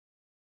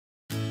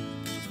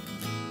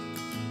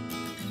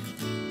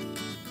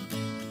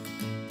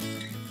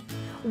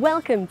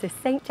Welcome to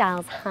St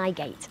Giles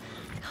Highgate.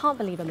 I can't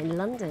believe I'm in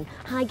London.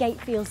 Highgate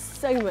feels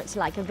so much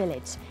like a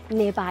village.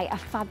 Nearby are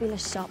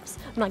fabulous shops,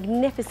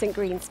 magnificent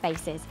green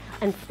spaces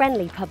and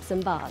friendly pubs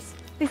and bars.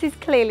 This is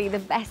clearly the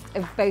best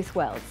of both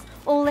worlds.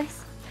 All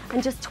this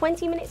and just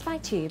 20 minutes by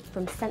tube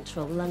from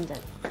central London.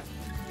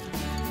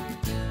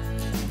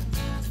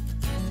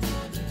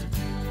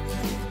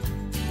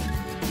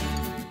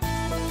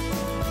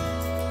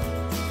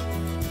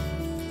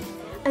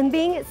 And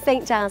being at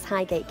St Giles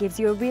Highgate gives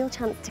you a real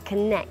chance to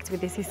connect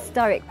with this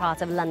historic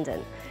part of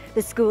London.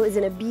 The school is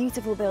in a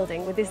beautiful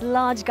building with this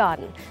large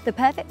garden, the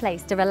perfect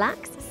place to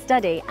relax,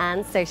 study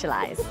and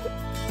socialise.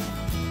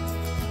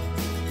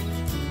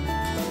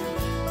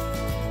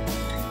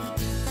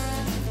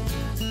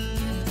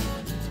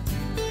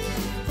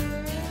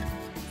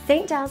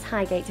 St Giles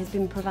Highgate has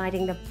been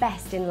providing the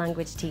best in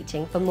language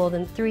teaching for more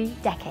than 3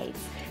 decades.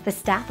 The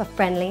staff are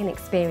friendly and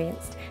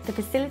experienced. The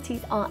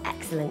facilities are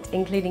excellent,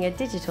 including a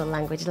digital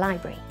language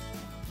library.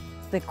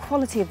 The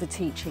quality of the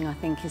teaching, I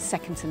think, is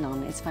second to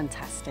none. It's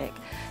fantastic.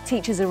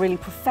 Teachers are really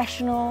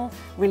professional,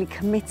 really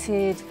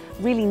committed,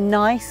 really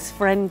nice,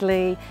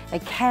 friendly. They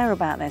care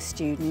about their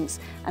students,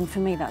 and for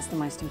me that's the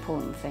most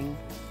important thing.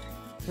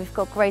 We've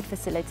got great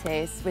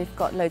facilities, we've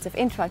got loads of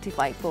interactive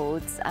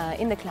whiteboards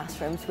in the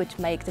classrooms which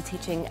make the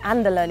teaching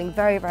and the learning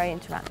very, very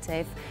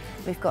interactive.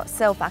 We've got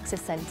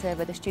self-access centre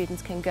where the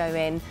students can go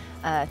in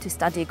to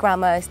study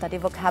grammar, study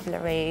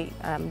vocabulary,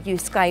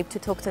 use Skype to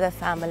talk to their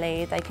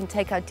family, they can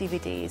take out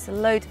DVDs, a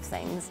load of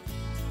things.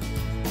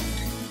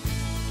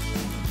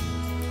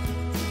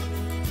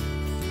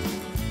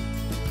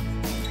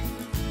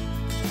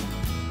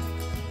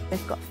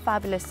 We've got a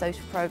fabulous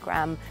social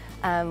programme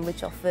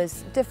which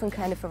offers different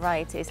kind of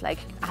varieties like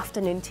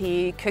afternoon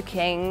tea,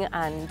 cooking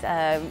and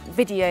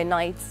video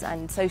nights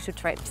and social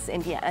trips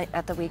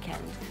at the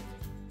weekend.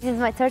 This is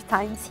my 3rd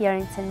time here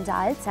in St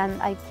Giles and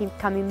I keep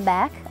coming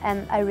back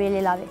and I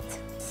really love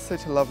it.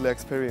 Such a lovely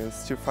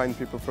experience to find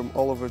people from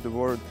all over the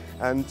world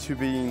and to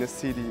be in a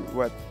city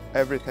where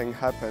everything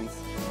happens.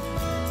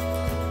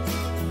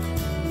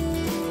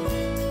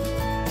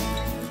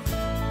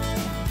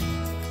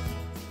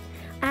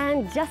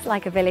 And just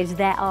like a village,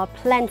 there are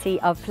plenty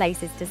of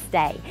places to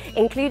stay,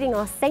 including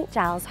our St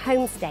Giles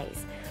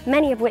homestays,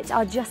 many of which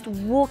are just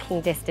walking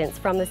distance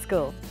from the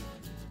school.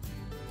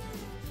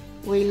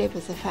 We live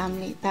as a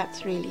family,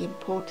 that's really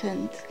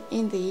important.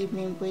 In the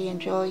evening we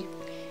enjoy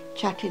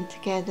chatting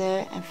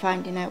together and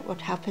finding out what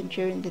happened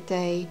during the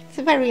day. It's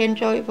a very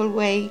enjoyable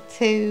way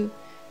to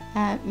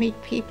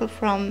meet people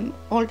from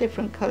all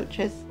different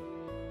cultures.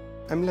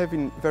 I'm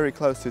living very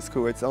close to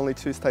school, it's only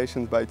 2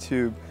 stations by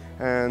tube,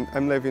 and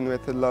I'm living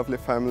with a lovely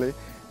family.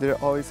 They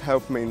always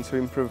help me to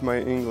improve my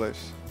English.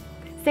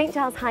 St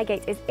Giles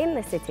Highgate is in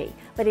the city,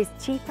 but is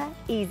cheaper,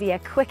 easier,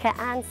 quicker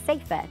and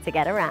safer to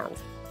get around.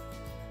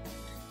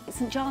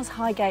 St Giles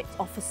Highgate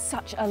offers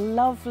such a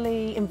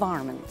lovely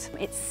environment.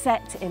 It's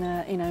set in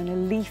a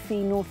leafy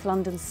North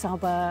London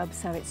suburb,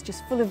 so it's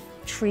just full of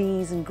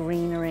trees and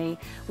greenery,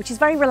 which is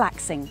very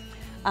relaxing.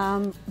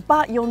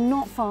 But you're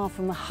not far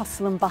from the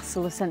hustle and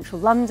bustle of central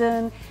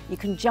London. You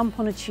can jump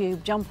on a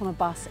tube, jump on a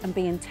bus and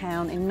be in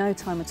town in no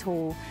time at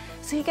all.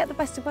 So you get the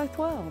best of both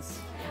worlds.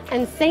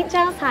 And St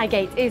Giles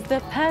Highgate is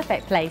the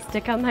perfect place to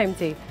come home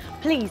to.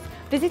 Please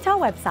visit our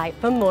website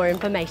for more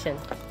information.